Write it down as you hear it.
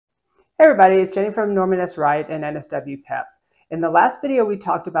Hey everybody, it's Jenny from Norman S. Wright and NSW PEP. In the last video, we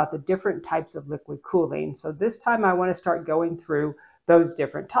talked about the different types of liquid cooling. So this time I want to start going through those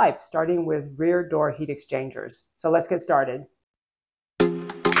different types, starting with rear door heat exchangers. So let's get started.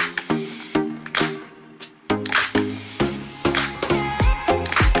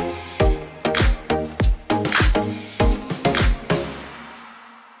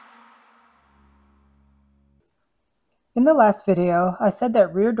 In the last video, I said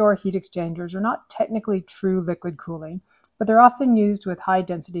that rear door heat exchangers are not technically true liquid cooling, but they're often used with high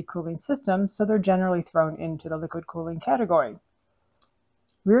density cooling systems, so they're generally thrown into the liquid cooling category.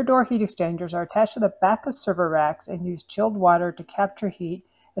 Rear door heat exchangers are attached to the back of server racks and use chilled water to capture heat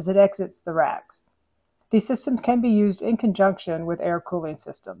as it exits the racks. These systems can be used in conjunction with air cooling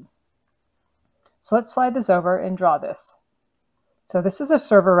systems. So let's slide this over and draw this. So this is a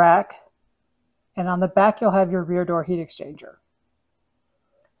server rack, and on the back you'll have your rear door heat exchanger.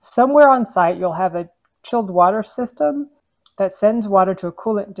 Somewhere on site you'll have a chilled water system that sends water to a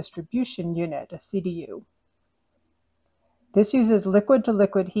coolant distribution unit, a CDU. This uses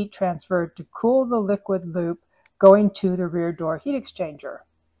liquid-to-liquid heat transfer to cool the liquid loop going to the rear door heat exchanger.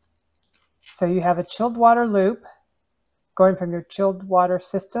 So you have a chilled water loop going from your chilled water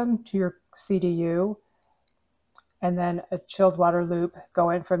system to your CDU, and then a chilled water loop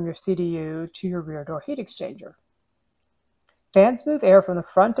going from your CDU to your rear door heat exchanger. Fans move air from the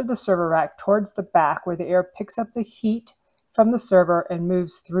front of the server rack towards the back, where the air picks up the heat from the server and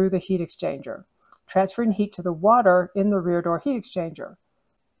moves through the heat exchanger, transferring heat to the water in the rear door heat exchanger.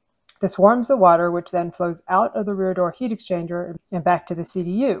 This warms the water, which then flows out of the rear door heat exchanger and back to the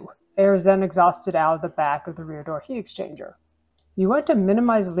CDU. Air is then exhausted out of the back of the rear door heat exchanger. You want to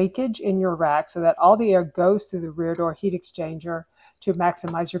minimize leakage in your rack so that all the air goes through the rear door heat exchanger to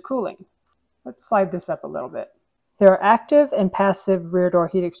maximize your cooling. Let's slide this up a little bit. There are active and passive rear door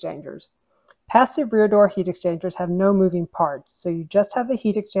heat exchangers. Passive rear door heat exchangers have no moving parts, so you just have the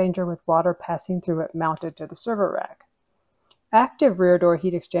heat exchanger with water passing through it mounted to the server rack. Active rear door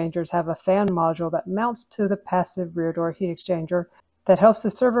heat exchangers have a fan module that mounts to the passive rear door heat exchanger that helps the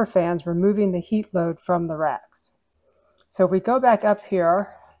server fans removing the heat load from the racks. So if we go back up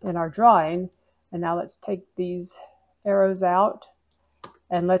here in our drawing, and now let's take these arrows out,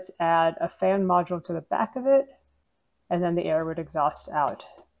 and let's add a fan module to the back of it, and then the air would exhaust out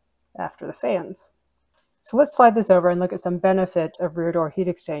after the fans. So let's slide this over and look at some benefits of rear door heat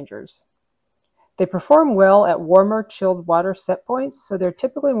exchangers. They perform well at warmer, chilled water set points, so they're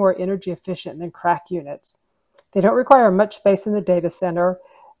typically more energy efficient than CRAC units. They don't require much space in the data center,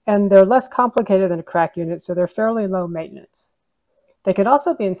 and they're less complicated than a CRAC unit, so they're fairly low maintenance. They can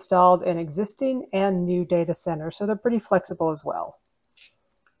also be installed in existing and new data centers, so they're pretty flexible as well.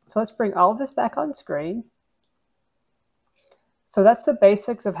 So let's bring all of this back on screen. So that's the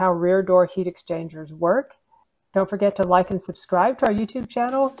basics of how rear door heat exchangers work. Don't forget to like and subscribe to our YouTube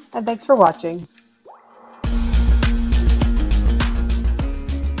channel, and thanks for watching.